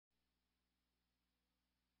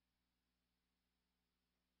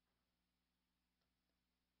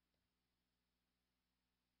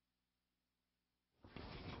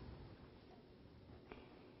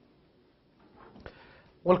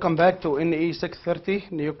Welcome back to NE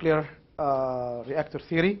 630, Nuclear Reactor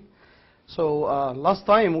Theory. So last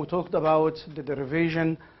time we talked about the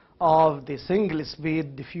derivation of the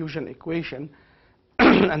single-speed diffusion equation.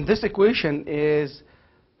 And this equation is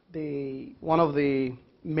one of the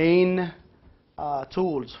main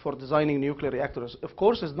tools for designing nuclear reactors. Of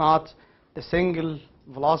course, it's not the single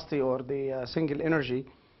velocity or the single energy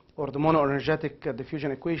or the monoenergetic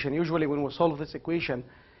diffusion equation. Usually when we solve this equation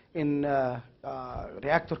in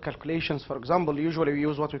reactor calculations, for example, usually we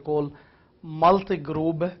use what we call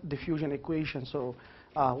multi-group diffusion equation. So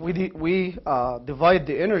we divide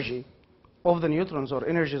the energy of the neutrons or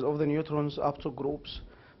energies of the neutrons up to groups.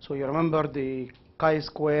 So you remember the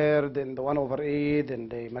chi-squared and the 1/8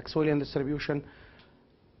 and the Maxwellian distribution.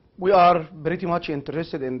 We are pretty much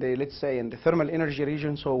interested in the, let's say, in the thermal energy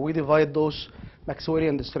region, so we divide those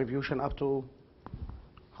Maxwellian distribution up to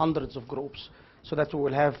hundreds of groups so that we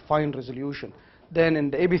will have fine resolution. Then in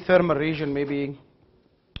the epithermal region, maybe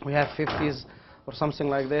we have 50s or something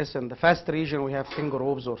like this. In the fast region, we have 10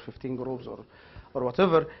 groups or 15 groups or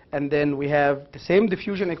whatever. And then we have the same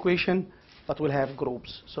diffusion equation, but we'll have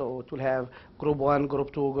groups. So it will have group 1,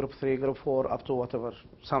 group 2, group 3, group 4, up to whatever.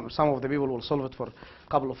 Some of the people will solve it for a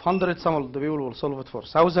couple of hundred. Some of the people will solve it for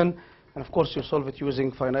 1,000. And of course, you solve it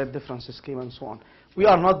using finite difference scheme and so on. We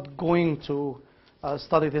are not going to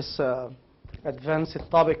study this advanced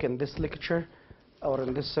topic in this lecture or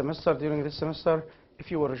in this semester, during this semester.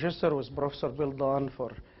 If you were registered with Professor Bill Dunn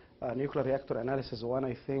for Nuclear Reactor Analysis 1,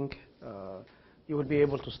 I think, you will be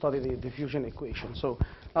able to study the diffusion equation. So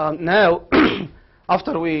now,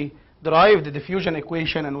 after we derived the diffusion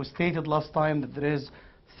equation and we stated last time that there is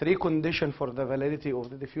 3 conditions for the validity of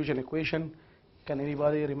the diffusion equation, can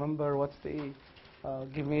anybody remember what's the,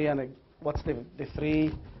 give me what's the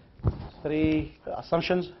three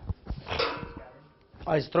assumptions?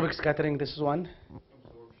 Isotropic scattering, this is one.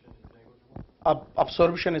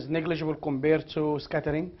 Absorption is negligible compared to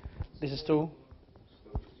scattering. This is 2.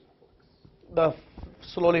 The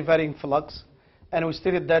slowly varying flux. And we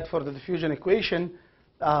stated that for the diffusion equation,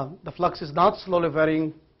 the flux is not slowly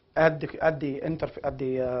varying at the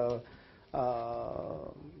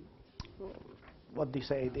what do you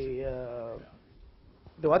say? The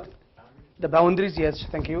what? The boundaries, yes,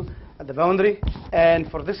 thank you, at the boundary. And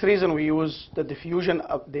for this reason, we use the diffusion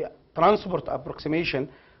of the transport approximation,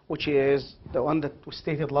 which is the one that we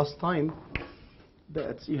stated last time,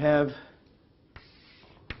 that you have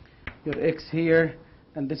your X here,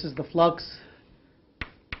 and this is the flux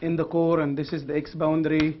in the core, and this is the X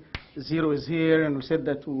boundary, 0 is here, and we said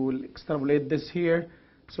that we will extrapolate this here.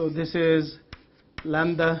 So this is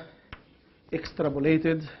lambda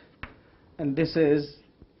extrapolated, and this is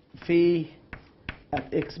phi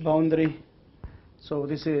at X boundary. So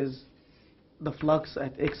this is the flux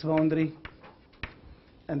at X boundary,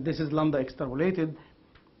 and this is lambda extrapolated,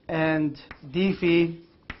 and d phi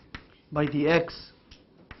by dx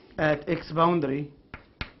at X boundary,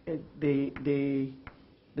 the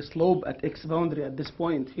slope at X boundary at this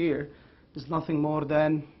point here is nothing more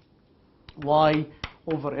than y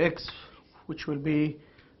over x, which will be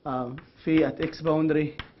phi at X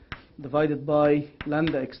boundary divided by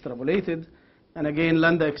lambda extrapolated. And again,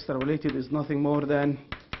 lambda extrapolated is nothing more than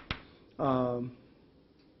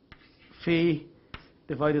phi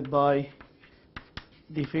divided by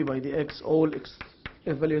d phi by dx, all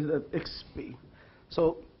evaluated at xp.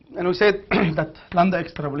 So, and we said that lambda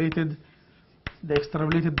extrapolated, the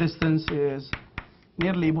extrapolated distance is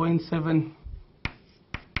nearly 0.7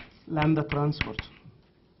 lambda transport.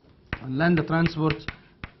 And lambda transport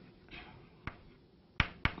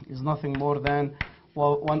is nothing more than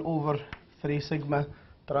 1/3 sigma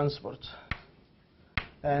transport.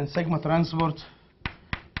 And sigma transport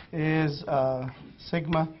is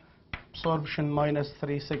sigma absorption minus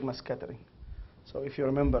 3 sigma scattering. So if you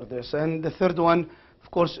remember this. And the third one,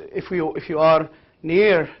 of course, if you are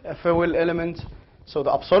near a fuel element, so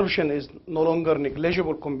the absorption is no longer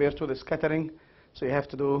negligible compared to the scattering. So you have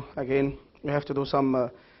to do, again, you have to do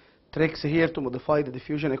some tricks here to modify the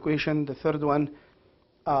diffusion equation. The third one,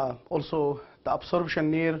 also the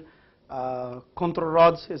absorption near control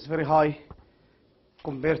rods is very high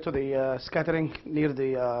compared to the scattering near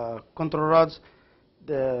the control rods.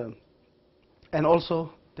 And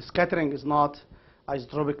also the scattering is not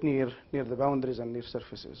isotropic near the boundaries and near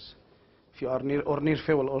surfaces. If you are near or near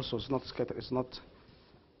fuel, also it's not scatter, it's not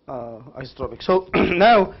isotropic. So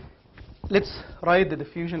now let's write the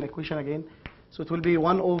diffusion equation again. So it will be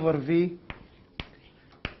 1/v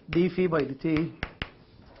d phi by dt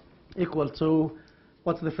equal to,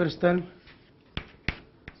 what's the first term?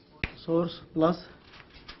 Source plus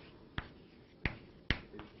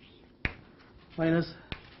minus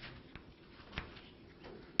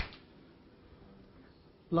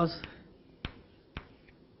plus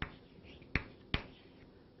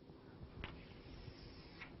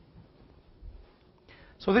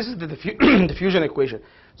so this is the diffusion equation.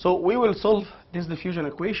 So we will solve this diffusion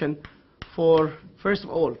equation for, first of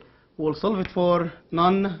all, we'll solve it for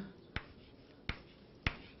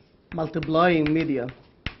non-multiplying media.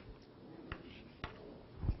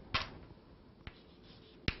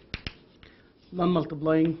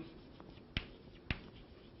 Non-multiplying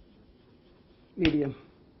medium.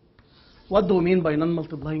 What do we mean by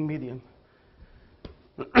non-multiplying medium?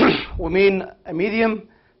 We mean a medium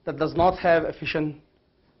that does not have a fissile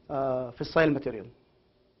material.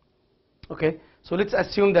 Okay, so let's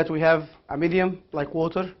assume that we have a medium like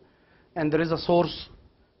water, and there is a source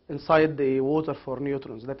inside the water for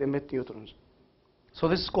neutrons that emit neutrons. So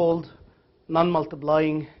this is called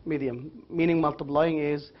non-multiplying medium, meaning multiplying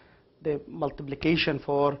is the multiplication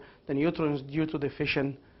for the neutrons due to the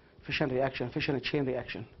fission reaction, fission chain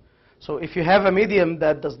reaction. So if you have a medium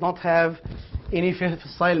that does not have any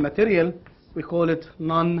fissile material, we call it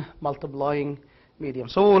non-multiplying medium.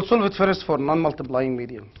 So we'll solve it first for non-multiplying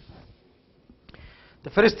medium. The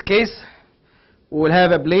first case, we will have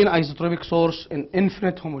a plane isotropic source in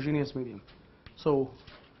infinite homogeneous medium. So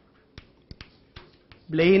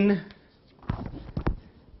plane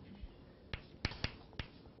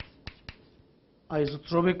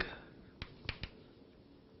isotropic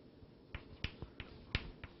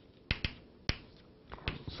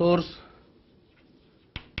source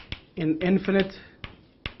in infinite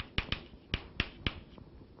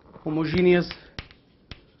homogeneous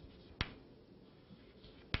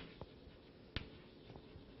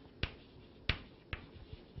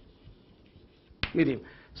medium.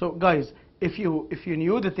 So guys, if you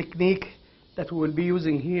knew the technique that we will be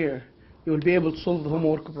using here, you will be able to solve the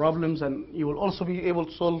homework problems, and you will also be able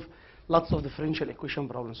to solve lots of differential equation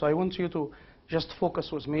problems. So I want you to just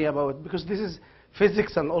focus with me about, because this is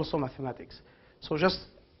physics and also mathematics. So just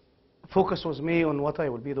focus with me on what I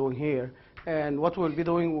will be doing here, and what we'll be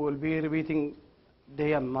doing, we will be repeating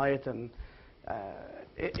day and night, and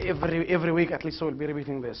every week at least we'll be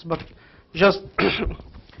repeating this. But just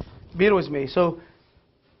bear with me. So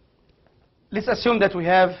let's assume that we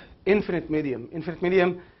have infinite medium. Infinite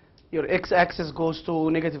medium, your x-axis goes to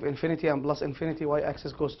negative infinity and plus infinity,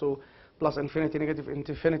 y-axis goes to plus infinity, negative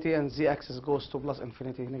infinity, and z-axis goes to plus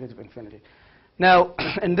infinity, negative infinity. Now,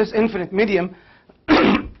 in this infinite medium,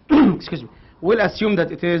 excuse me, we'll assume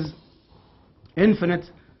that it is infinite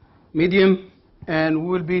medium, and we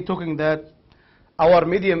will be talking that our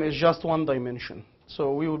medium is just one dimension.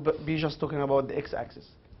 So we will be just talking about the x-axis,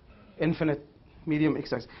 infinite medium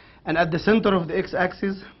x-axis. And at the center of the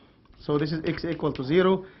x-axis, so this is x equal to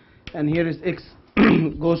 0, and here is x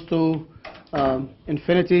goes to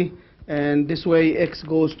infinity, and this way x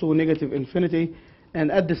goes to negative infinity. And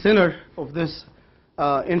at the center of this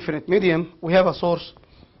infinite medium, we have a source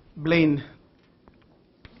plane.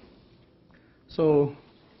 So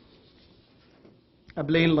a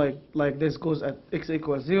plane like this goes at x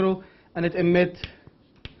equals 0, and it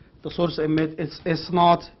the source emit, it's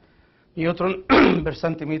not neutron per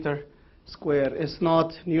centimeter square. It's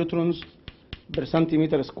not neutrons per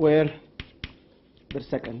centimeter square per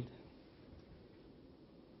second.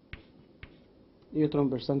 Neutron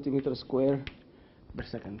per centimeter square per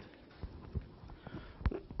second.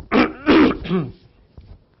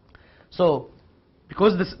 So,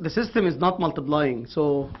 because the system is not multiplying,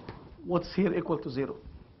 so what's here equal to 0?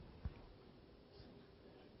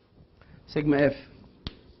 Sigma F.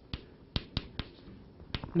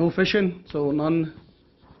 No fission, so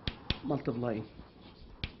non-multiplying.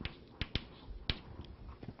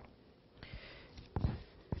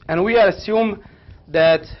 And we assume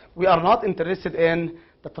that we are not interested in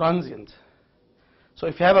the transient. So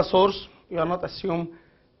if you have a source, we are not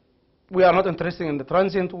interested in the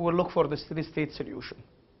transient. We will look for the steady state solution.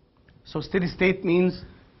 So steady state means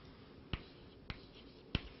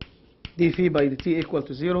dphi by dt equal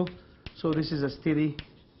to 0. So this is a steady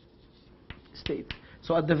state.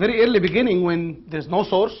 So at the very early beginning, when there's no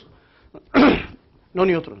source, no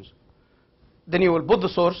neutrons, then you will put the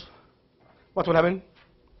source. What will happen?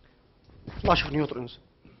 Flush of neutrons.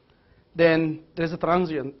 Then there's a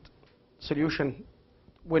transient solution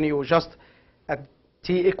when you just at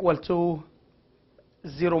t equal to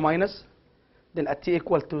 0 minus, then at t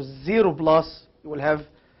equal to 0 plus, you will have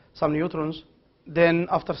some neutrons. Then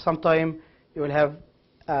after some time, you will have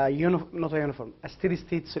a steady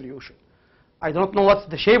state solution. I don't know what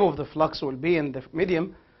the shape of the flux will be in the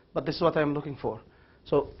medium, but this is what I'm looking for.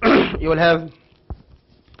 So you will have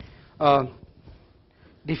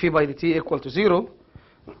dphi by dt equal to 0.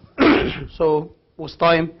 So with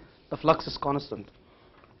time, the flux is constant.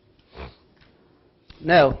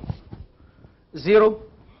 Now 0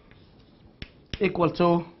 equal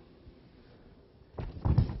to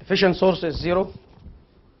efficient source is 0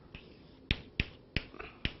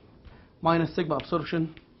 minus sigma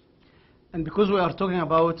absorption, and because we are talking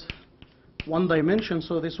about one dimension,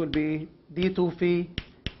 so this will be d2 phi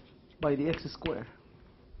by the x square.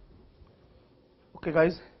 Okay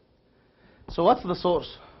guys, so what's the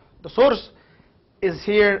source? The source is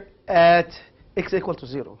here at x equal to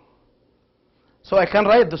 0. So I can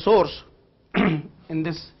write the source in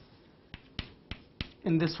this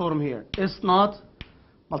form here. S naught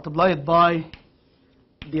multiplied by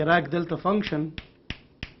the Dirac delta function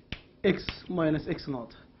x minus x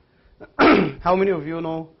naught. How many of you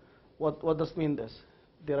know what does mean this?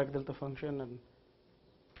 Dirac delta function. And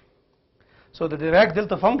so the Dirac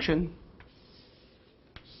delta function,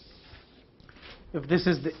 if this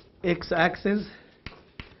is the x-axis,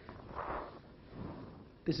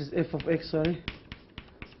 this is f of x, sorry,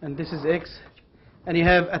 and this is x, and you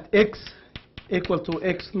have at x equal to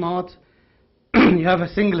x naught, you have a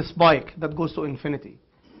single spike that goes to infinity.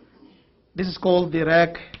 This is called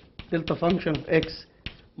Dirac delta function of x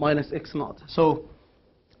minus x naught. So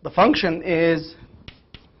the function is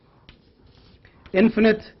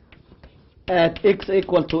infinite at x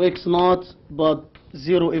equal to x naught, but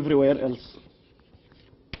 0 everywhere else.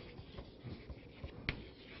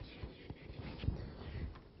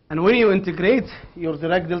 And when you integrate your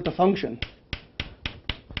Dirac delta function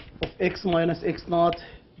of x minus x naught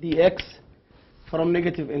dx from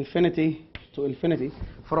negative infinity to infinity,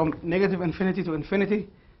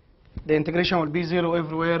 the integration will be 0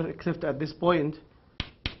 everywhere except at this point.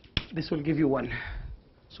 This will give you 1.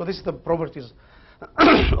 So this is the properties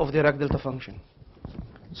of the Dirac delta function.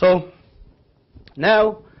 So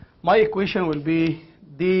now my equation will be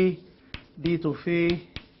d2 phi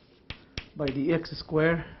by dx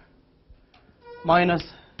square minus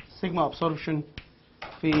sigma absorption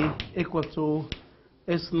phi equal to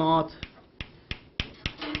S naught.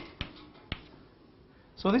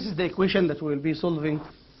 So this is the equation that we will be solving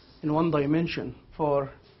in one dimension for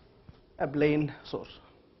a plane source.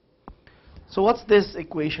 So what's this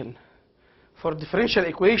equation? For differential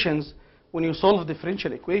equations, when you solve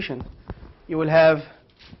differential equation, you will have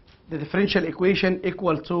the differential equation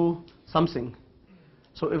equal to something.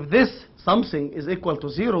 So if this something is equal to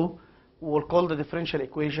 0, we will call the differential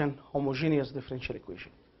equation homogeneous differential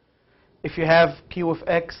equation. If you have q of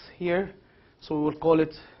x here, so we will call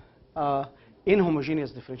it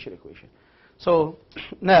inhomogeneous differential equation. So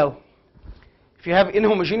now, if you have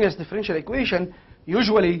inhomogeneous differential equation,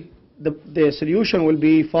 usually the solution will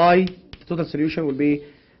be phi, the total solution will be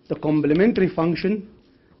the complementary function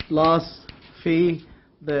plus phi,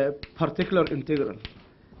 the particular integral.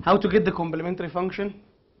 How to get the complementary function?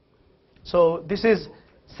 So this is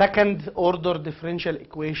second order differential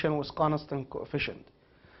equation with constant coefficient.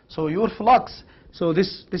 So your flux, so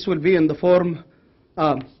this will be in the form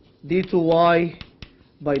d2y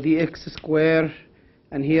by dx square,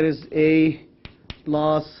 and here is a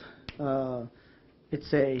plus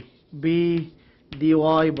it's a b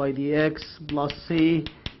dy by dx plus c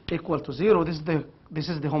equal to 0. This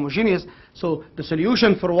is the homogeneous. So the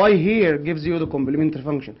solution for y here gives you the complementary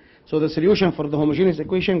function. So the solution for the homogeneous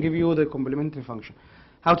equation gives you the complementary function.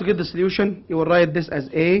 How to get the solution? You will write this as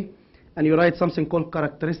a, and you write something called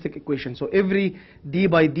characteristic equation. So every d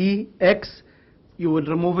by dx, you will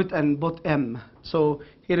remove it and put m. So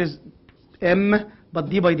here is m, but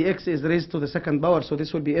d by dx is raised to the second power, so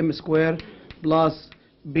this will be m squared plus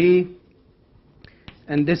b,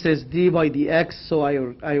 and this is d by dx, so I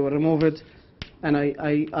will remove it, and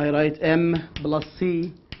I write m plus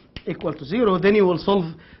c equal to 0. Then you will solve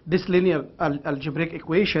this linear algebraic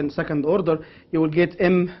equation, second order. You will get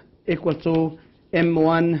m equal to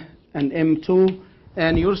m1 and m2,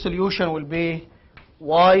 and your solution will be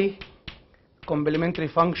y complementary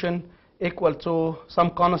function equal to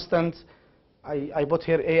some constant. I put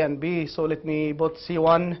here a and b, so let me put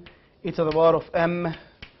c1 e to the power of m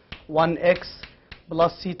 1x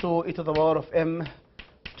plus c2 e to the power of m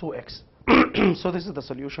 2x. So this is the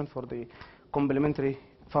solution for the complementary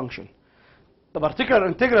function. The particular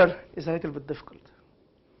integral is a little bit difficult.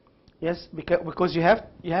 Yes, because you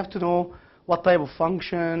have to know what type of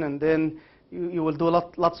function, and then you will do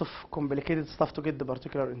lots of complicated stuff to get the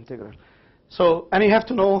particular integral. So, and you have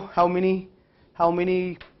to know how many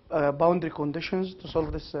boundary conditions to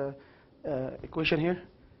solve this equation here.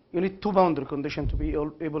 You need 2 boundary conditions to be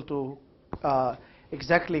able to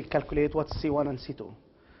exactly calculate what's C1 and C2.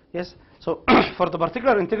 Yes. So for the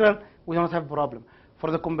particular integral, we don't have problem.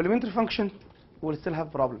 For the complementary function, we will still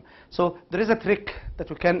have problem. So there is a trick that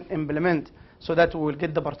we can implement so that we will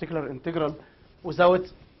get the particular integral without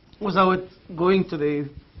going to the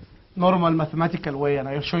normal mathematical way, and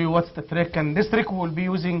I'll show you what's the trick. And this trick we'll be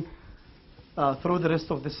using through the rest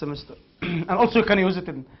of this semester. And also you can use it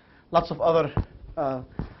in lots of other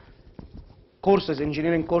courses,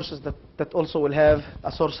 engineering courses that also will have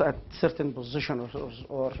a source at certain position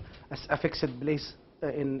or a fixed place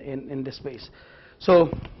in the space. So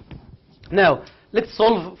now let's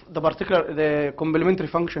solve the complementary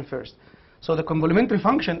function first. So the complementary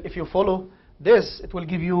function, if you follow this, it will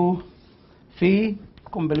give you phi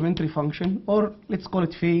complementary function, or let's call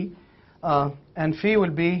it phi, and phi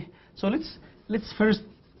will be, so let's first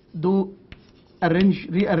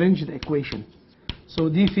rearrange the equation. So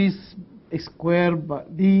d phi square by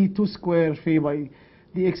d2 square phi by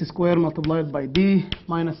dx square multiplied by d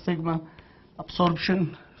minus sigma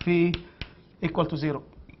absorption phi equal to 0.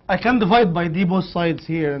 I can divide by d both sides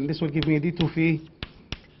here, and this will give me d2 phi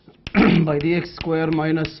by dx square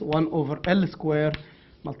minus 1 over L square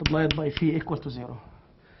multiplied by phi equal to 0.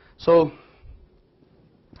 So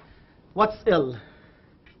what's L?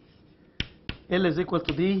 L is equal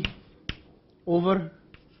to d over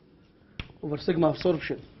sigma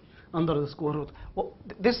absorption under the square root. Well,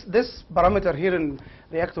 this parameter here in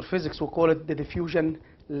reactor physics, we call it the diffusion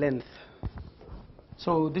length.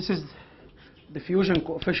 So this is diffusion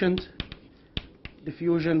coefficient,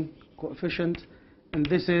 and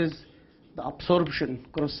this is the absorption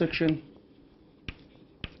cross-section,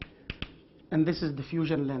 and this is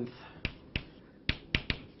diffusion length.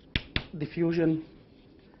 Diffusion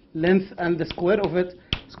length, and the square of it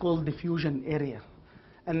is called diffusion area.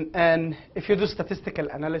 And if you do statistical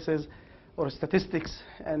analysis or statistics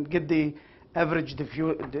and get the average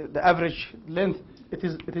the average length, it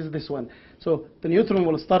is this one. So the neutron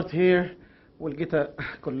will start here, will get a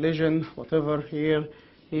collision, whatever, here,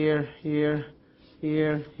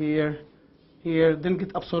 then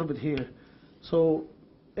get absorbed here. So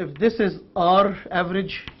if this is our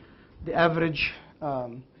average, the average,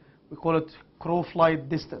 we call it crow flight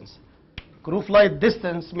distance. Crow flight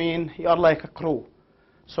distance mean you are like a crow.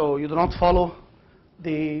 So you do not follow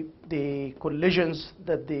the collisions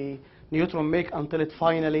that the neutron make until it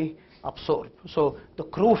finally absorbs. So the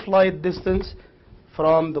crow flight distance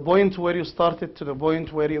from the point where you started to the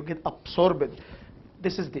point where you get absorbed,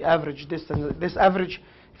 this is the average distance. This average,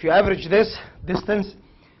 if you average this distance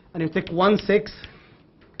and you take 1/6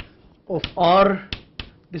 of R,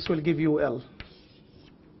 this will give you L.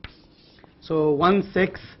 So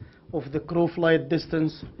 1/6 of the crow flight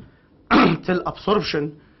distance till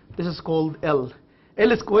absorption, this is called L.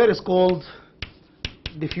 L square is called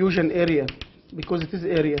diffusion area because it is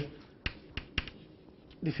area.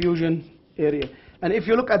 Diffusion area. And if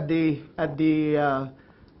you look at the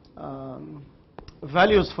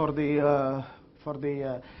values for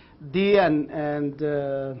the D and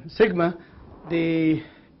sigma, the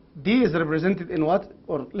D is represented in what?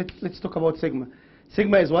 Or let's talk about sigma.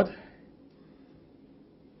 Sigma is what?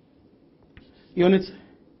 Units?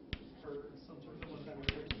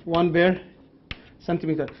 1 per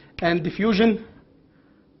centimeter. And diffusion?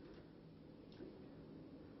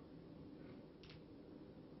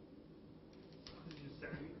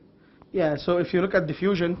 Yeah, so if you look at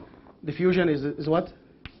diffusion is what?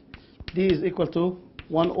 D is equal to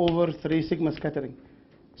 1 over 3 sigma scattering.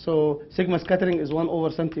 So sigma scattering is 1 over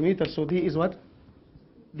centimeter, so D is what?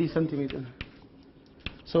 D centimeter.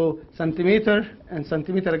 So centimeter and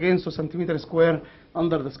centimeter again, so centimeter square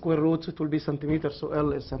under the square root, it will be centimeter, so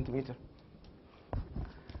L is centimeter.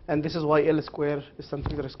 And this is why L square is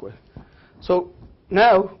centimeter square. So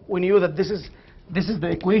now we knew that this is the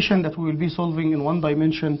equation that we will be solving in one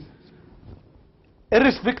dimension,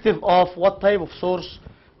 irrespective of what type of source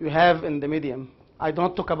you have in the medium. I do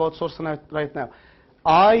not talk about source right now.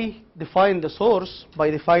 I define the source by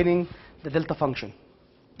defining the delta function.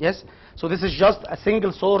 Yes? So this is just a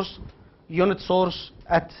single source, unit source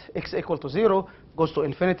at x equal to 0, goes to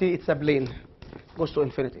infinity, it's a plane, goes to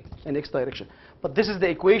infinity in x direction. But this is the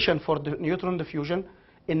equation for the neutron diffusion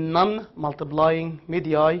in non-multiplying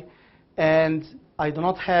medii, and I do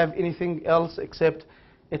not have anything else except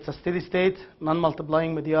it's a steady state,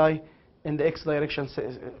 non-multiplying medii in the x direction,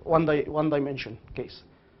 one dimension case.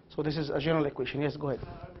 So this is a general equation. Yes, go ahead. I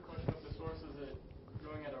have a question of the source. Is it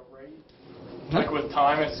going at a rate? Like with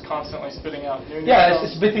time, it's constantly spitting out new neutrons? Yeah,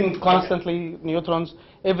 it's spitting constantly neutrons.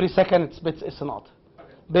 Every second it spits S naught.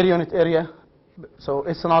 Okay. Per unit area. So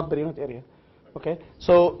S naught per unit area. Okay.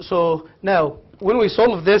 So now, when we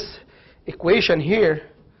solve this equation here,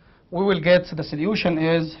 we will get the solution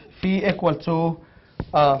is phi equal to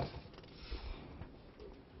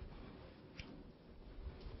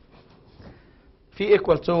phi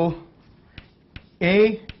equal to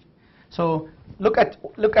A. So look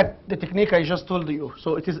at the technique I just told you.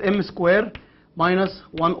 So it is m square minus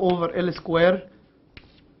 1 over L square.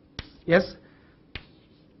 Yes?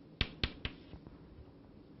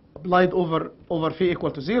 Applied over phi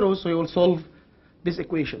equal to 0, so you will solve this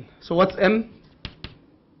equation. So what's m?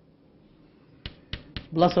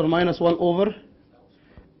 Plus or minus 1 over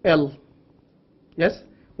L. Yes?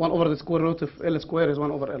 1 over the square root of L square is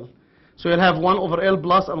 1 over L. So you'll have 1 over L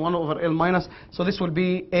plus and 1 over L minus. So this will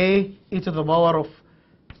be A e to the power of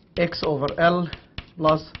x over L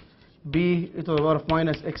plus B e to the power of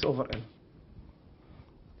minus x over L.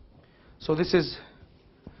 So this is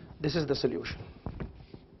the solution.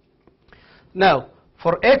 Now,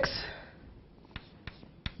 for x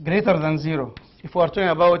greater than 0, if we are talking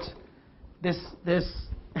about this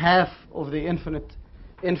half of the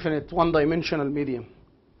infinite one-dimensional medium,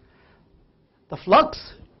 the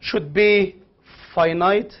flux should be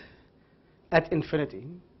finite at infinity.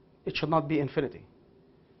 It should not be infinity.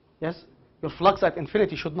 Yes? Your flux at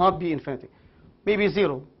infinity should not be infinity. Maybe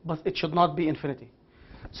 0, but it should not be infinity.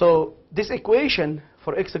 So this equation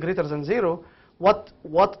for x greater than 0,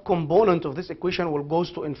 what component of this equation will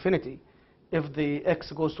goes to infinity if the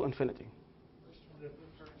x goes to infinity?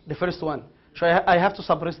 The first one. So I have to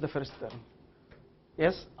suppress the first term.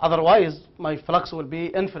 Yes? Otherwise, my flux will be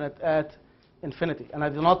infinite at infinity, and I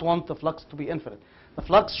do not want the flux to be infinite. The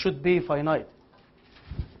flux should be finite.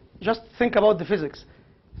 Just think about the physics.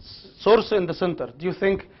 Source in the center. Do you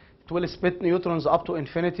think it will spit neutrons up to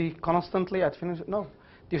infinity constantly at infinity? No.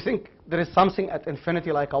 Do you think there is something at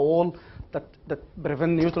infinity like a wall that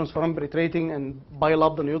prevent neutrons from penetrating and pile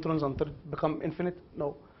up the neutrons until it become infinite?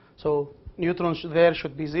 No. So neutrons there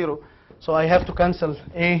should be 0. So I have to cancel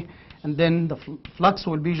A, and then the flux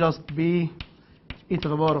will be just B e to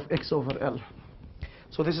the power of x over L.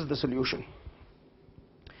 So this is the solution.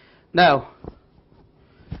 Now,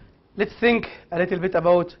 let's think a little bit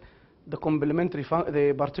about the complementary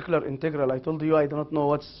the particular integral. I told you I do not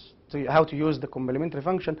know how to use the complementary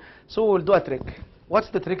function, so we'll do a trick. What's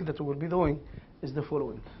the trick that we will be doing is the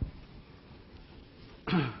following.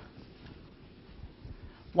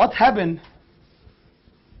 What happened,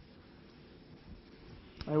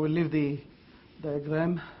 I will leave the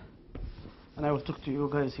diagram and I will talk to you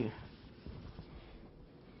guys here.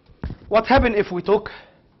 What happened if we took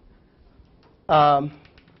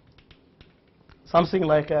something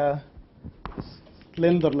like a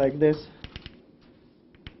cylinder like this,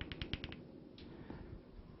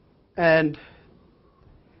 and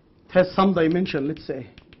it has some dimension, let's say,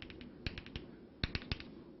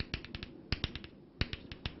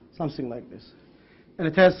 something like this, and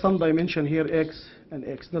it has some dimension here, x and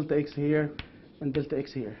x, delta x here and delta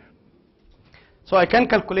x here. So I can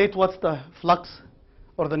calculate what's the flux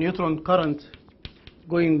or the neutron current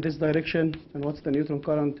going in this direction and what's the neutron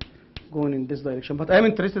current going in this direction. But I'm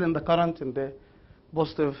interested in the current in the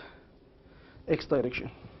positive x direction.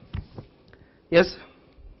 Yes?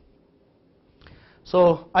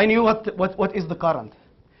 So I knew what is the current.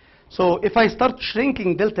 So if I start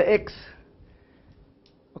shrinking delta x,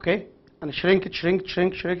 okay, and shrink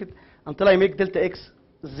it until I make delta x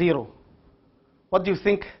 0, what do you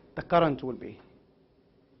think the current will be?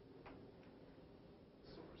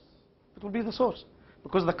 It will be the source,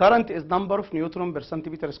 because the current is number of neutrons per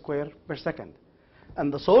centimeter square per second,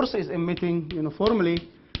 and the source is emitting uniformly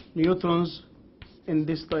neutrons in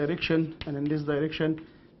this direction and in this direction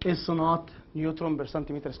is not neutron per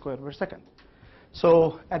centimeter square per second.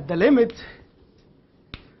 So at the limit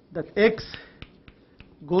that x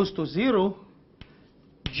goes to 0,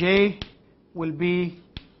 J will be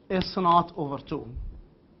S0 over 2.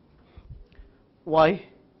 Why?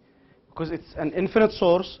 Because it's an infinite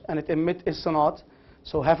source and it emits S0,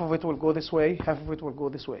 so half of it will go this way, half of it will go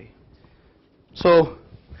this way. So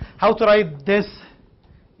how to write this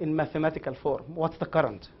in mathematical form? What's the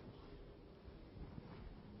current?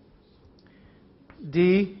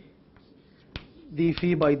 D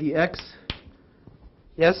phi by dx,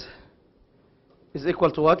 yes, is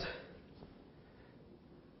equal to what?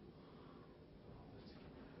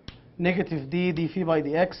 Negative d phi by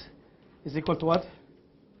dx is equal to what?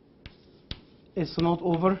 S0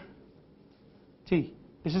 over t.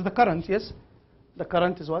 This is the current, yes? The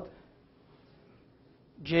current is what?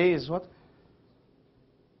 J is what?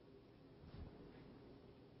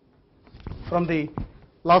 From the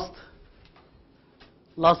last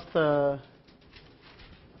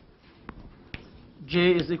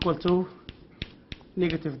J is equal to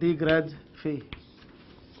negative d grad phi.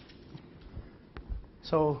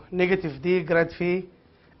 So negative d grad phi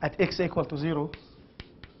at x equal to 0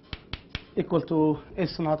 equal to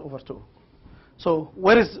S0 over 2. So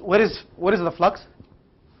where is the flux?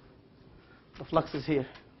 The flux is here.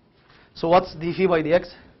 So what's d phi by dx?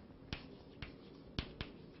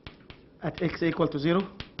 At x equal to 0,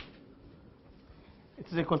 it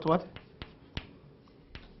is equal to what?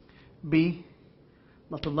 B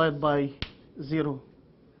multiplied by 0.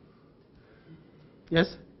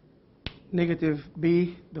 Yes? Negative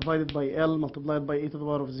B divided by L multiplied by e to the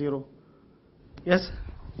power of 0. Yes?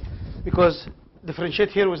 Because differentiate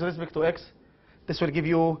here with respect to x, this will give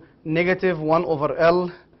you negative 1 over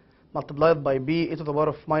L multiplied by B e to the power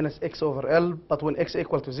of minus x over L, but when x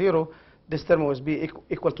equal to 0, this term will be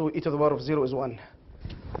equal to e to the power of 0 is 1.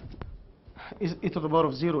 E to the power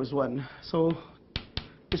of 0 is 1. So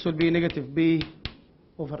this will be negative B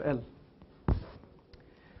over L.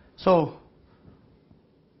 So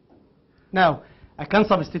now I can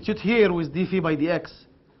substitute here with d phi by dx.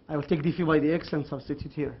 I will take d phi by dx and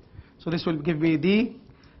substitute here. So this will give me d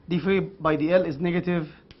phi by dl is negative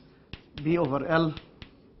B over L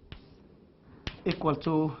equal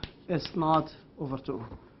to S naught over 2.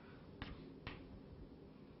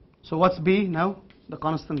 So what's B now? The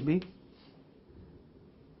constant B.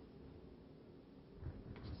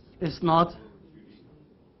 S naught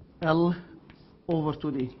L over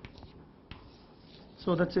 2D.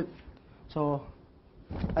 So that's it. So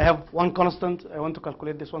I have one constant. I want to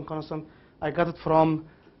calculate this one constant. I got it from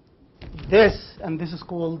this, and this is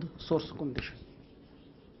called source condition.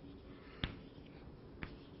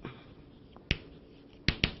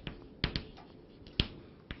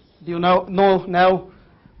 Do you know now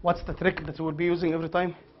what's the trick that we will be using every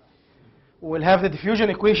time? We will have the diffusion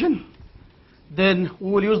equation, then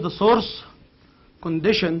we will use the source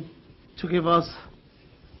condition to give us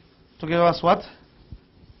what?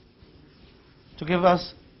 To give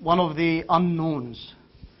us one of the unknowns.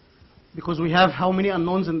 Because we have how many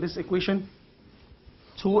unknowns in this equation?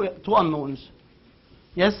 Two unknowns.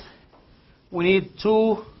 Yes? We need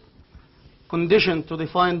two conditions to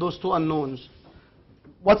define those two unknowns.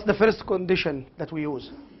 What's the first condition that we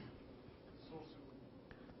use?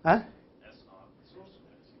 Huh?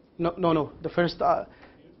 No. The first,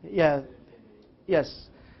 yes,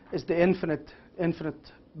 is the infinite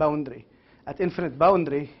boundary. At infinite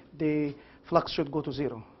boundary, the flux should go to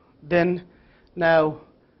 0. Then, now,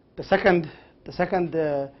 the second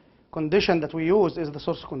condition that we use is the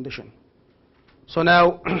source condition. So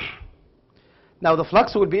now, now the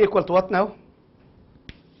flux will be equal to what now?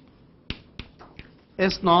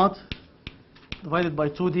 S naught divided by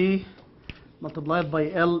 2D multiplied by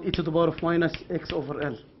L e to the power of minus x over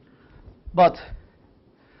L. But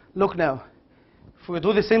look now, if we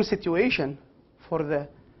do the same situation for the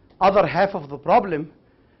other half of the problem,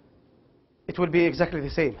 it will be exactly the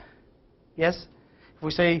same. Yes? If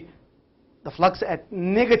we say the flux at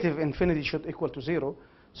negative infinity should equal to 0,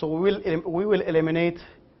 so we will eliminate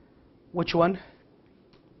which one?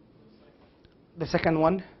 The second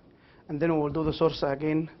one. And then we will do the source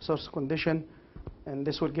again, source condition, and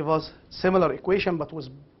this will give us similar equation but with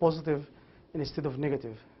positive instead of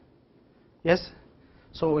negative. Yes?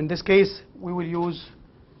 So in this case, we will use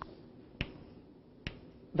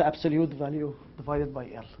the absolute value divided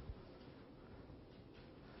by L.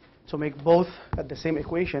 To make both at the same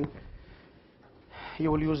equation,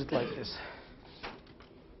 you will use it like this.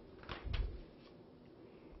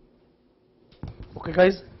 Okay,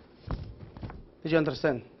 guys? Did you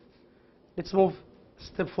understand? Let's move a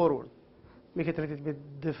step forward. Make it a little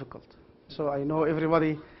bit difficult. So I know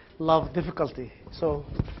everybody loves difficulty. So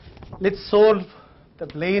let's solve the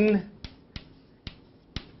plane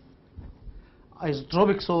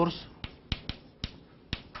isotropic source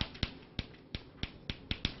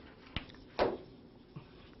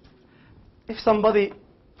if somebody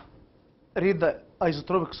read the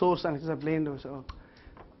isotropic source and it is a plane, so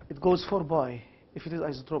it goes 4 pi if it is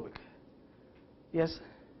isotropic. Yes?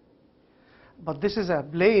 But this is a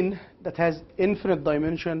plane that has infinite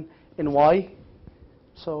dimension in y.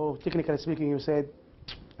 So technically speaking, you said,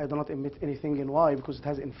 I do not emit anything in y because it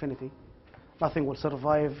has infinity. Nothing will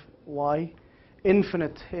survive y.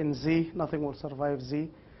 Infinite in z, nothing will survive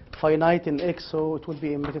z. Finite in x, so it will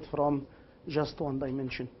be emitted from just one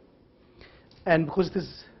dimension. And because it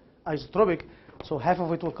is isotropic, so half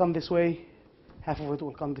of it will come this way, half of it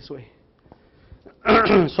will come this way.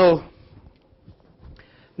 So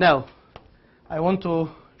now I want to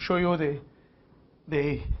show you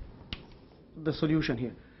the solution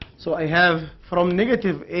here. So I have from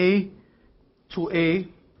negative a to a,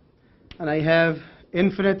 and I have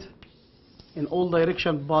infinite in all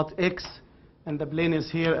direction but x, and the plane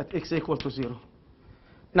is here at x equal to 0.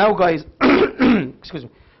 Now guys, excuse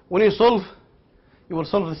me, when you solve, you will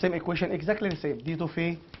solve the same equation, exactly the same, d2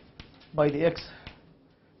 phi by dx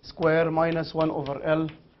square minus 1 over L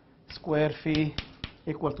square phi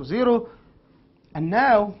equal to 0. And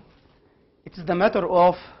now it is the matter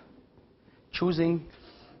of choosing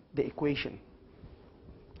the equation.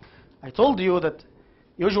 I told you that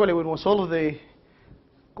usually when we solve the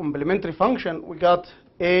complementary function, we got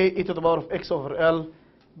a e to the power of x over L,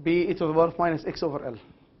 b e to the power of minus x over L.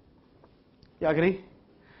 You agree?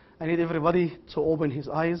 I need everybody to open his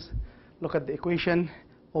eyes, look at the equation,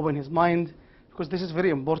 open his mind, because this is very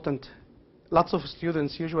important. Lots of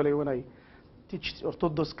students, usually when I teach or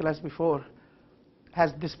taught this class before,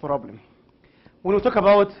 has this problem. When we talk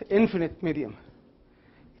about infinite medium,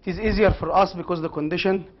 it is easier for us because the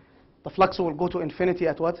condition, the flux will go to infinity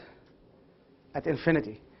at what? At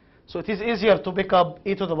infinity. So it is easier to pick up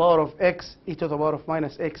e to the power of x, e to the power of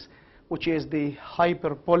minus x, which is the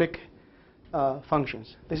hyperbolic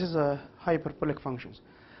functions. This is a hyperbolic functions.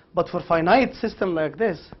 But for finite system like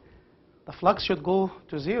this, the flux should go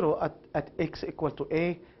to 0 at x equal to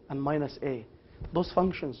a and minus a. Those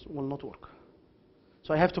functions will not work.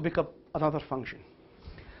 So I have to pick up another function.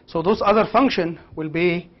 So those other function will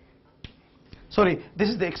be, sorry, this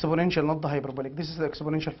is the exponential, not the hyperbolic. This is the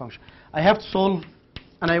exponential function. I have to solve,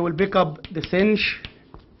 and I will pick up the sinh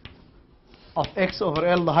of x over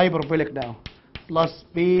L, the hyperbolic now, plus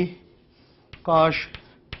b cos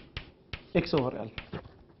x over L.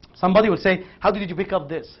 Somebody will say, how did you pick up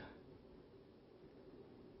this?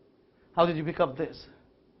 How did you pick up this?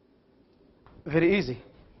 Very easy.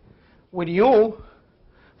 We knew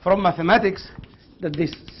from mathematics that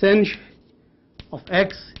this sinh of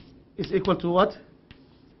x is equal to what?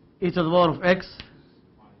 E to the power of x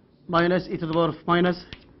minus e to the power of minus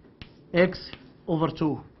x over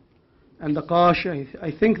 2. And the cos,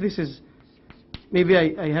 I think this is, maybe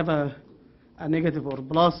I have a negative or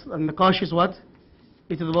plus, and the cos is what?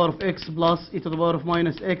 E to the power of x plus e to the power of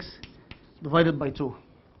minus x divided by 2.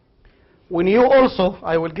 We knew also,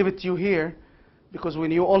 I will give it to you here, because we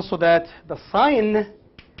knew also that the sine,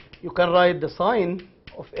 you can write the sine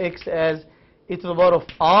of x as e to the power of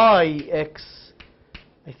ix,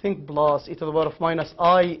 I think plus e to the power of minus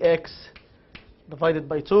ix divided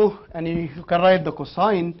by 2. And you can write the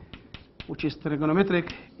cosine, which is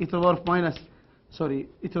trigonometric, e to the power of minus, sorry,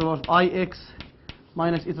 e to the power of ix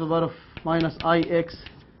minus e to the power of minus ix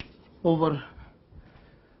over,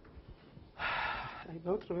 I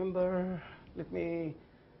don't remember, let me,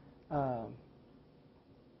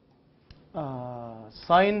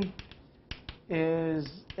 sine is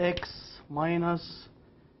x minus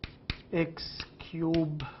x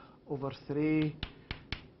cube over 3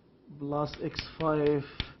 plus x5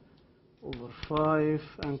 over 5,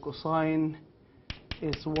 and cosine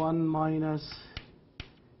is 1 minus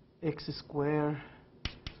x square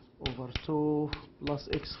over 2 plus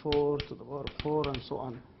x4 to the power of 4, and so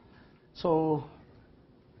on. So,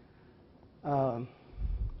 and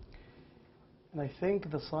I think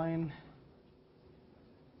the sine,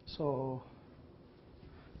 so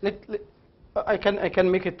I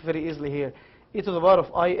can make it very easily here. E to the power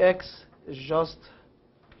of ix is just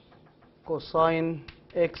cosine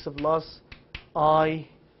x plus I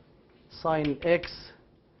sine x,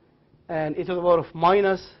 and e to the power of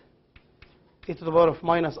minus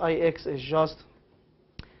ix is just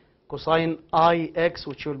cosine ix,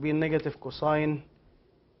 which will be negative cosine,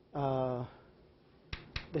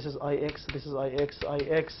 this is ix,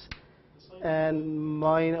 and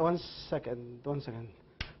one second,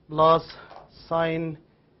 plus sine,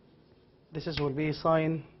 this will be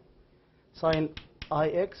sine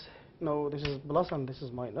ix, no, this is plus and this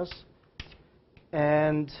is minus,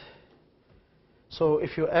 and so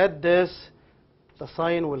if you add this, the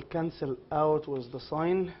sine will cancel out with the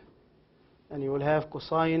sine, and you will have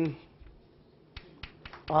cosine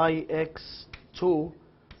ix2,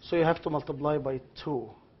 so you have to multiply by 2.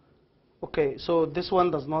 Okay, so this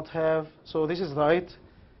one does not have, so this is right,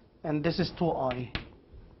 and this is 2i.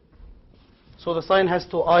 So the sign has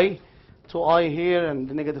 2i here and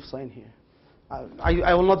the negative sign here.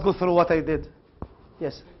 I will not go through what I did.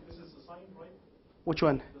 Yes? This is the sign, right? Which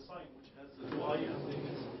one? The sign, which has the 2i and the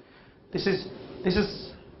negative. This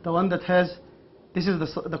is the one that has, this is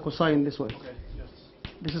the cosine, this one. Okay, yes.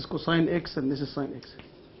 This is cosine x and this is sine x.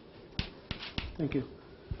 Thank you.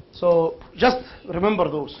 So just remember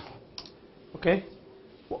those. Okay?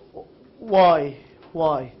 Why?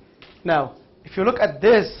 Now, if you look at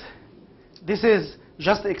this, this is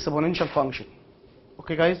just the exponential function.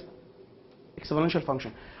 Okay, guys? Exponential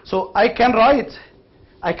function. So I can write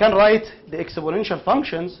the exponential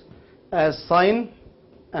functions as sine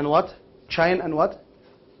and what? Sine and what?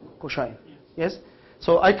 Cosine. Yes?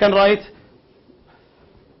 So I can write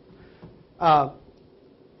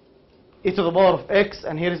e to the power of x,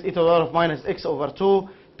 and here is e to the power of minus x over 2.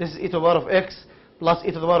 This is e to the power of x plus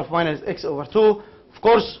e to the power of minus x over 2. Of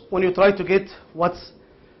course, when you try to get what's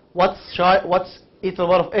e to the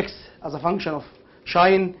power of x as a function of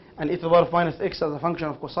sine and e to the power of minus x as a function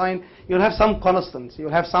of cosine, you'll have some constants. You'll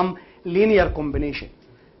have some linear combination.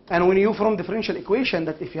 And when you from differential equation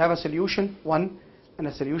that if you have a solution 1 and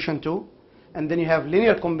a solution 2, and then you have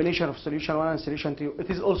linear combination of solution 1 and solution 2, it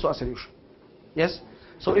is also a solution. Yes?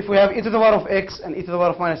 So if we have e to the power of x and e to the power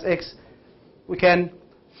of minus x, we can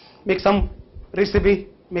make some recipe,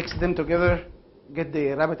 mix them together, get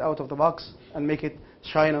the rabbit out of the box, and make it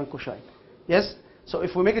sine and cosine. Yes? So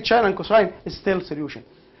if we make it sine and cosine, it's still solution.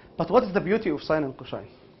 But what is the beauty of sine and cosine?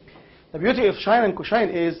 The beauty of sine and cosine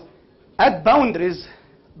is at boundaries,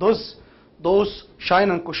 those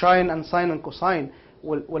sine and cosine and sine and cosine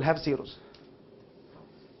will have zeros.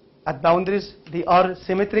 At boundaries, they are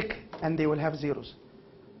symmetric and they will have zeros.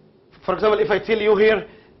 For example, if I tell you here,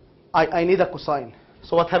 I need a cosine.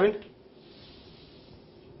 So what happened?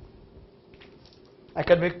 I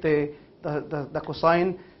can make the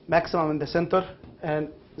cosine maximum in the center and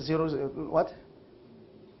zeros, what?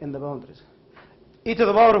 In the boundaries. E to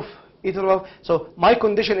the power of, so my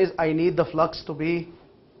condition is I need the flux to be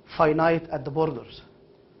finite at the borders.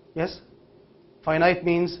 Yes? Finite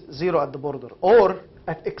means 0 at the border, or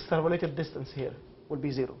at extrapolated distance here will be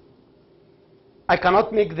 0. I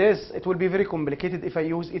cannot make this, it will be very complicated if I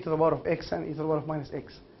use e to the power of x and e to the power of minus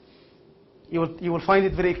x. You will find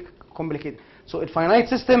it very complicated. So in finite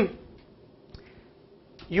system,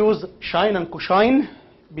 use sine and cosine.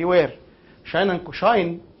 Beware, sine and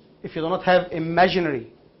cosine if you do not have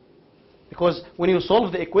imaginary. Because when you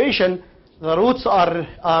solve the equation, the roots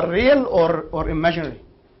are real or imaginary.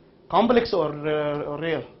 Complex or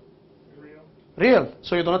real? Real.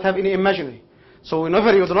 So you do not have any imaginary. So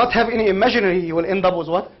whenever you do not have any imaginary, you will end up with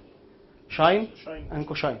what? Sine and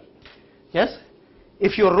cosine. Yes?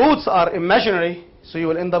 If your roots are imaginary, so you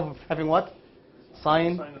will end up having what?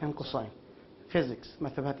 Sine and cosine. Physics,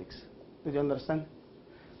 mathematics. Did you understand?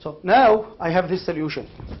 So now I have this solution.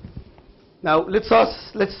 Now let's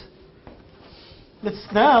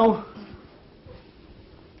now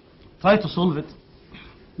try to solve it.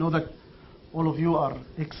 Know that all of you are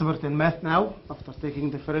expert in math now after taking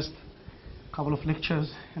the first couple of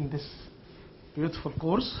lectures in this beautiful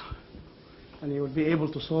course, and you will be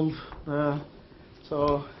able to solve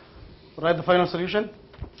so write the final solution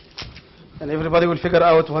and everybody will figure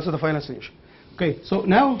out what's the final solution. Okay, so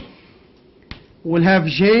now we'll have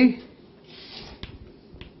J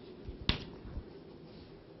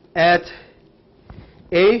at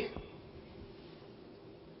A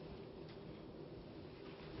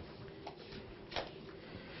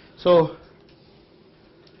so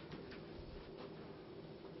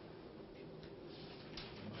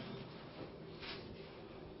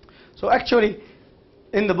actually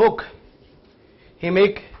in the book he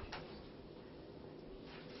make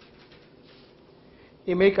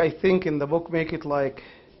I think in the book make it like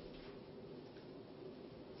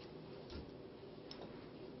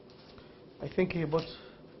I think he put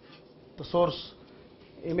the source,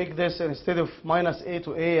 he make this instead of minus A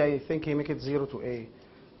to A, I think he make it 0 to A.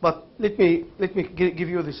 But let me give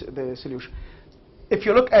you the solution. If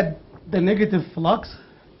you look at the negative flux,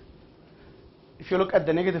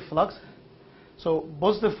 so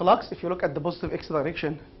positive flux, if you look at the positive x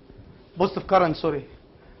direction, positive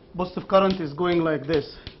current is going like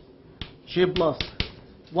this. J plus.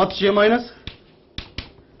 What's J minus?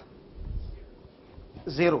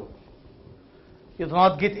 0. You do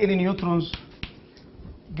not get any neutrons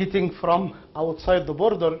getting from outside the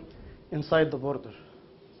border inside the border.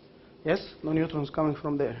 Yes? No neutrons coming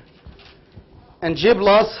from there. And J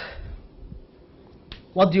plus,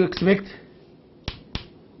 what do you expect?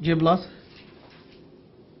 J plus?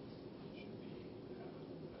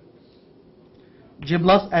 J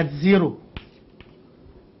plus at 0.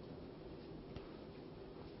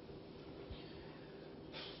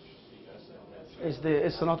 Is the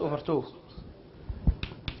S not over 2.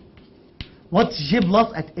 What's J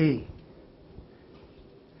plus at A?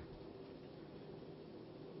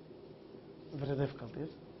 Very difficult, yes?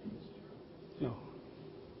 No.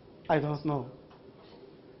 I don't know.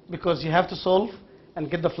 Because you have to solve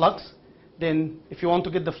and get the flux. Then if you want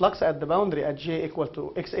to get the flux at the boundary at J equal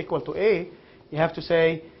to X equal to A, you have to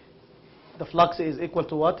say the flux is equal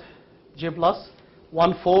to what? J plus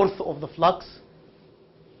 1/4 of the flux.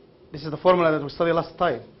 This is the formula that we studied last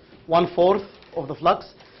time. 1/4 of the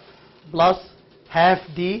flux plus half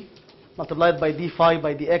d multiplied by d phi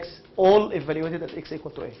by dx, all evaluated at x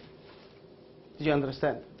equal to A. Did you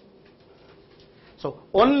understand? So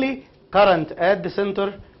only current at the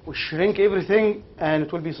center will shrink everything and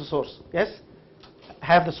it will be the source. Yes?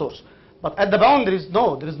 have the source. But at the boundaries,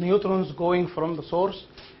 no, there is neutrons going from the source,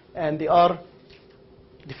 and they are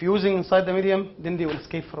diffusing inside the medium, then they will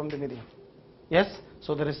escape from the medium. Yes?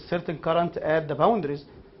 So there is certain current at the boundaries.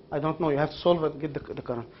 I don't know, you have to solve it, get the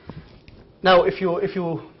current. Now, if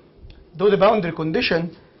you do the boundary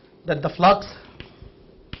condition that the flux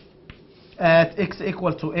at x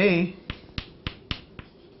equal to a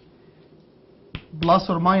plus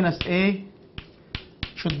or minus a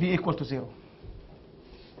should be equal to 0.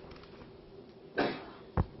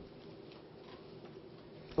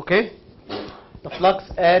 Okay? The flux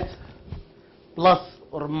at plus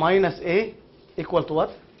or minus a equal to what?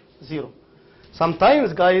 0.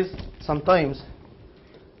 Sometimes, guys, sometimes,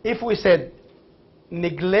 if we said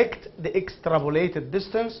neglect the extrapolated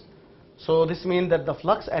distance, so this means that the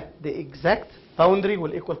flux at the exact boundary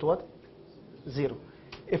will equal to what? 0.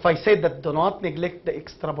 If I said that do not neglect the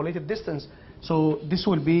extrapolated distance, so this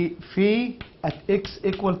will be phi at x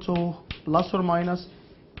equal to plus or minus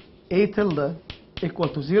a tilde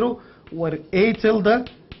equal to 0, where a tilde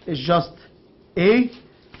is just a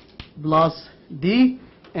plus d,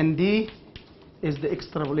 and d is the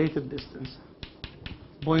extrapolated distance,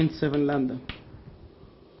 0.7 lambda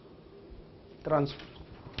transfer.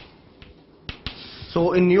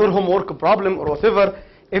 So in your homework problem or whatever,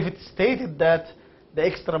 if it's stated that the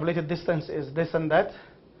extrapolated distance is this and that,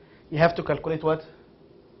 you have to calculate what?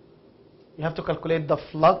 You have to calculate the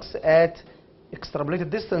flux at extrapolated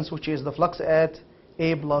distance, which is the flux at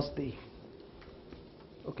a plus d.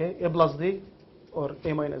 Okay, a plus d or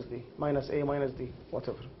a minus d, minus a minus d,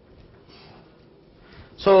 whatever.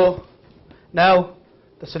 So now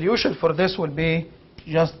the solution for this will be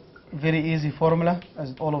just very easy formula,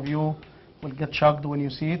 as all of you will get shocked when you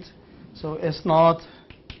see it. So S naught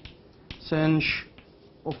sinh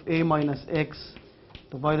of a minus x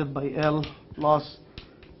divided by L plus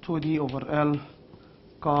 2d over L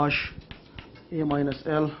cosh a minus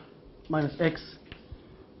L minus x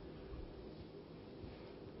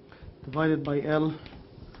divided by L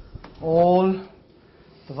all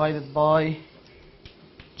divided by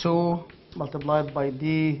 2 multiplied by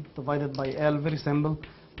d divided by L, very simple,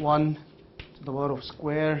 1 to the power of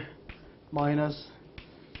square minus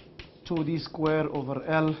 2d square over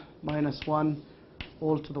L minus 1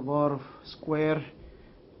 all to the power of square,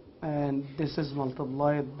 and this is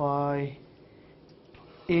multiplied by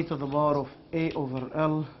e to the power of a over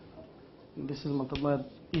L, and this is multiplied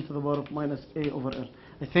e to the power of minus a over L.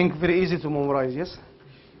 I think very easy to memorize, yes?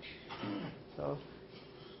 So,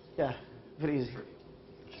 yeah, very easy.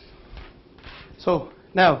 So,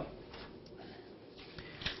 now,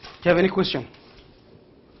 do you have any question?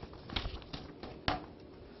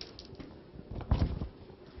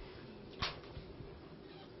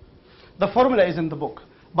 The formula is in the book.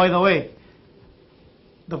 By the way,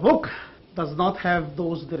 the book does not have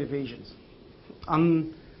those derivations,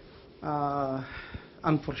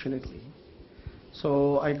 unfortunately.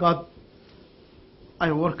 So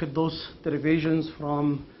I worked those derivations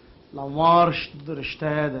from Lamarche,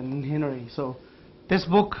 Dirichlet, and Henry. So this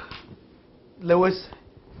book, Lewis,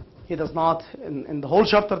 he does not, in the whole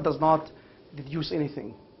chapter, does not deduce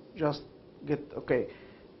anything. Just get, okay,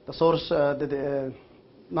 the source, the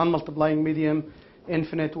non-multiplying medium,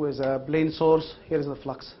 infinite with a plane source, here is the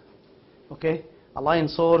flux. Okay, a line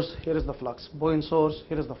source, here is the flux. Buoyant source,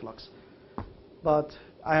 here is the flux. But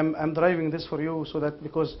I'm driving this for you so that,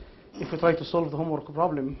 because if you try to solve the homework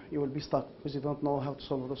problem, you will be stuck because you don't know how to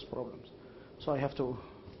solve those problems. So I have to,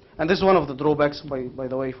 and this is one of the drawbacks, by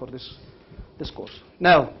the way, for this course.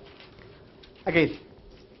 Now, again,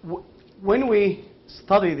 when we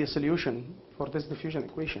study the solution for this diffusion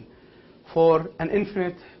equation for an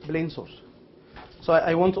infinite plane source, so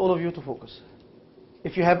I want all of you to focus.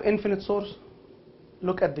 If you have infinite source,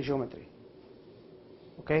 look at the geometry,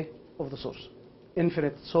 okay, of the source.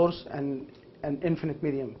 Infinite source and an infinite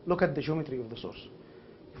medium. Look at the geometry of the source.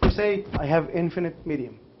 If we say I have infinite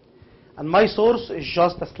medium, and my source is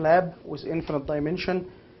just a slab with infinite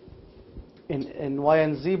dimension in y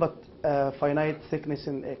and z, but finite thickness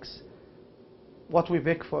in x, what we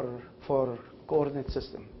pick for coordinate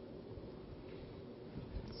system?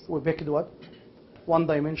 We picked what?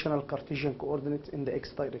 One-dimensional Cartesian coordinates in the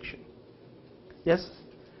x direction. Yes?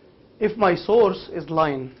 If my source is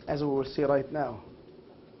line, as we will see right now,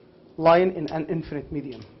 line in an infinite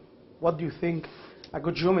medium, what do you think a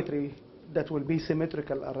good geometry that will be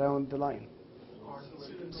symmetrical around the line?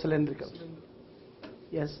 Cylindrical.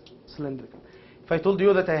 Yes, cylindrical. If I told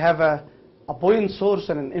you that I have a buoyant source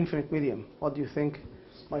and an infinite medium, what do you think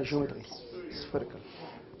my geometry? Spherical.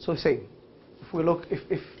 So same. If we look,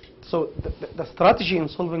 so the strategy in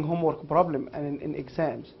solving homework problem and in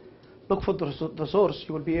exams, look for the source,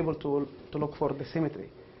 you will be able to look for the symmetry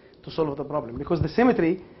to solve the problem, because the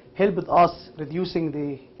symmetry helped us reducing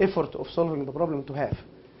the effort of solving the problem to have.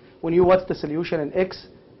 When you watch the solution in x,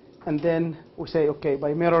 and then we say, okay,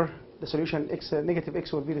 by mirror, the solution x, negative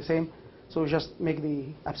x will be the same, so we just make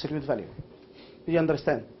the absolute value. Do you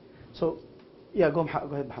understand? So, yeah, go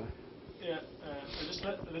ahead, Mohammed. Yeah, I'm just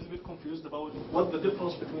a little bit confused about what the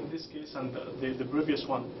difference between this case and the previous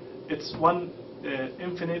one. It's one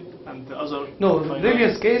infinite and the other No, the finite.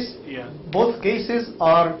 previous case, Yeah. both cases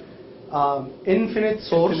are infinite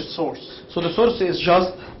source. Infinite source. So the source is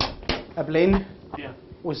just a plane Yeah.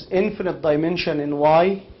 with infinite dimension in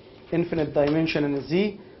y, infinite dimension in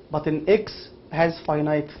z, but in x has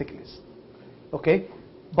finite thickness. Okay?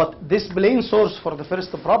 But this plane source for the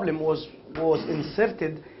first problem was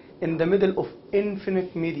inserted in the middle of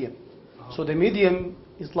infinite medium. So the medium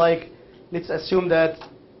is like, let's assume that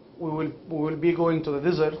we will be going to the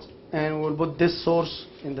desert, and we'll put this source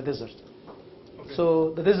in the desert. Okay.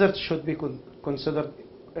 So the desert should be considered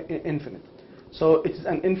infinite. So it's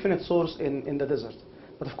an infinite source in the desert.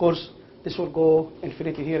 But of course, this will go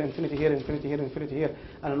infinity here, infinity here, infinity here, infinity here,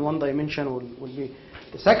 and in one dimension will be.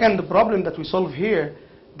 The second problem that we solve here,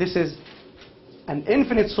 this is an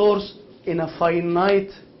infinite source in a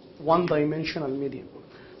finite one-dimensional medium.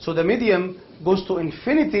 So the medium goes to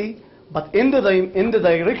infinity, but in the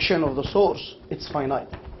direction of the source, it's finite.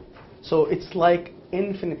 So it's like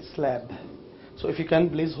infinite slab. So if you can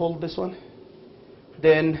please hold this one,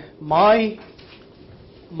 then my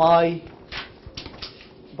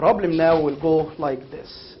problem now will go like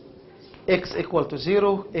this: x equal to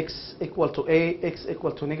 0, x equal to a, x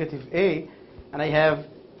equal to negative a, and I have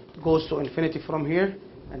goes to infinity from here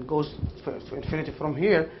and goes to infinity from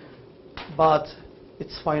here, but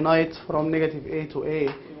it's finite from negative a to a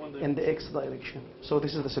in the x direction. So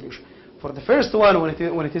this is the solution. For the first one,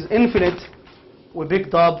 when it is infinite, we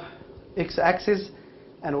picked up x-axis,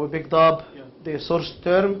 and we picked up the source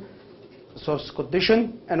term, source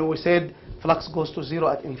condition, and we said flux goes to 0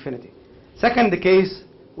 at infinity. Second case,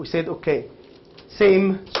 we said, okay,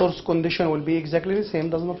 same source condition will be exactly the same,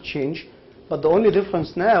 does not change, but the only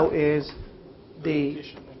difference now is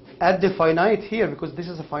at the finite here, because this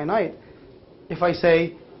is a finite. If I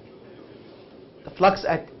say the flux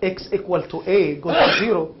at x equal to a goes to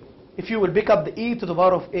 0, if you will pick up the e to the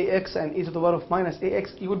power of ax and e to the power of minus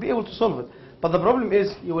ax, you will be able to solve it. But the problem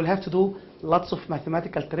is you will have to do lots of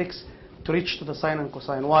mathematical tricks to reach to the sine and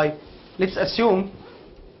cosine. Why? Let's assume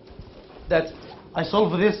that I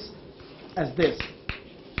solve this as this: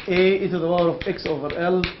 a e to the power of x over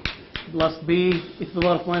L plus b e to the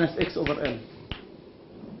power of minus x over L.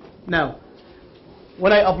 Now,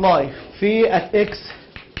 when I apply phi at x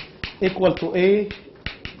equal to a,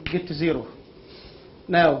 get to 0.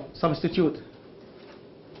 Now, substitute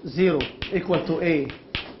 0 equal to a,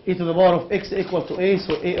 e to the power of x equal to a,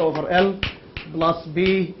 so a over L plus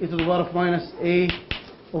b e to the power of minus a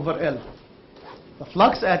over L. The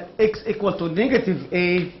flux at x equal to negative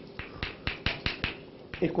a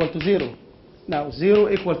equal to 0. Now 0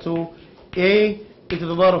 equal to a e to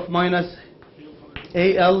the power of minus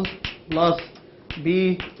al plus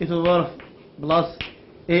b e to the power of plus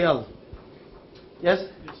al. Yes?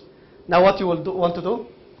 Yes. Now what you will want to do,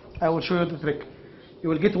 I will show you the trick. You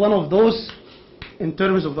will get one of those in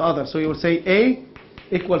terms of the other. So you will say a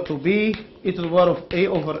equal to b e to the power of a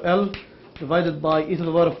over L divided by e to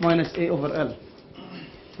the power of minus a over L.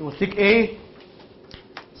 You will take a,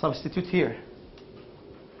 substitute here,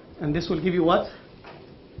 and this will give you what?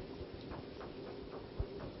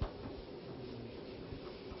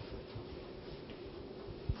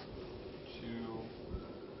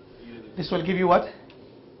 This will give you what?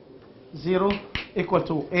 0 equal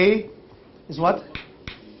to a is what?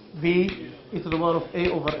 b e to the power of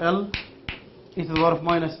a over L e to the power of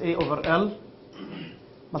minus a over L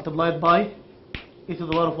multiplied by e to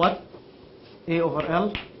the power of what? A over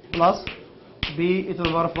L plus b e to the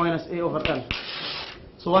power of minus a over L.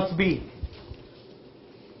 So what's b?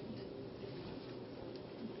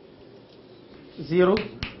 0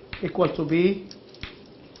 equal to b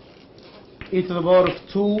e to the power of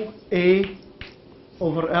 2a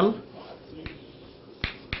over L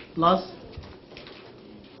plus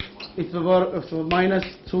e to the power of minus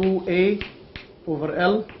 2a over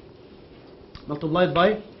L multiplied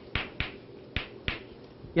by,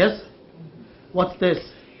 yes? What's this?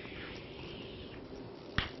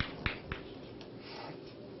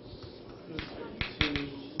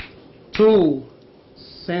 Two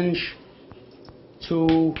sinh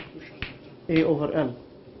 2a over L.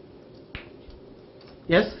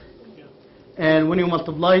 Yes? Yeah. And when you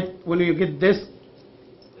multiply it, when you get this,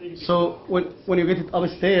 B. So when you get it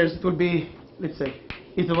upstairs, it will be, let's say,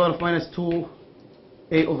 e to the power of minus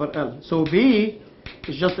 2a over L. So B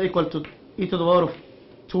is just equal to e to the power of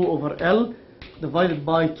 2 over L divided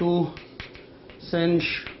by 2 sinh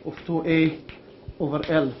of 2a over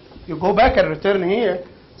L. You go back and return here,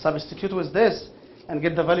 substitute with this, and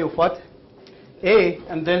get the value of what? A,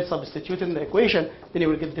 and then substitute in the equation, then you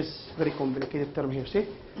will get this very complicated term here, see?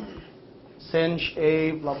 Sinh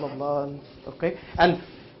A, blah, blah, blah, okay? And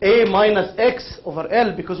A minus X over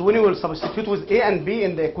L, because when you will substitute with A and B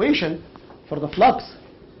in the equation for the flux,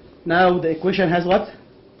 now the equation has what?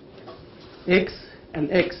 X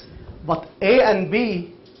and X. But A and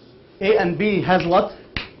B has what?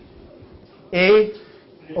 A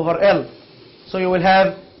over L. So you will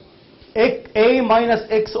have A minus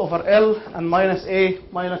X over L and minus A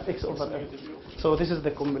minus X over L. So this is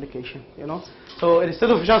the complication, you know. So instead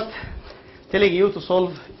of just telling you to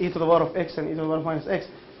solve e to the power of X and e to the power of minus X,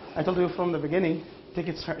 I told you from the beginning, take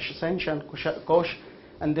its sinh and cosh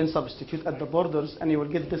and then substitute at the borders, and you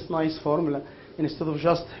will get this nice formula instead of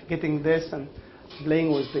just getting this and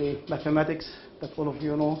playing with the mathematics that all of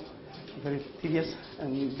you know, very tedious,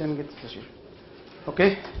 and then get the issue.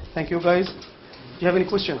 Okay, thank you guys. Do you have any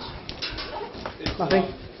questions? Nothing?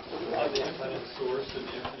 The infinite source and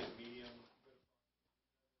the infinite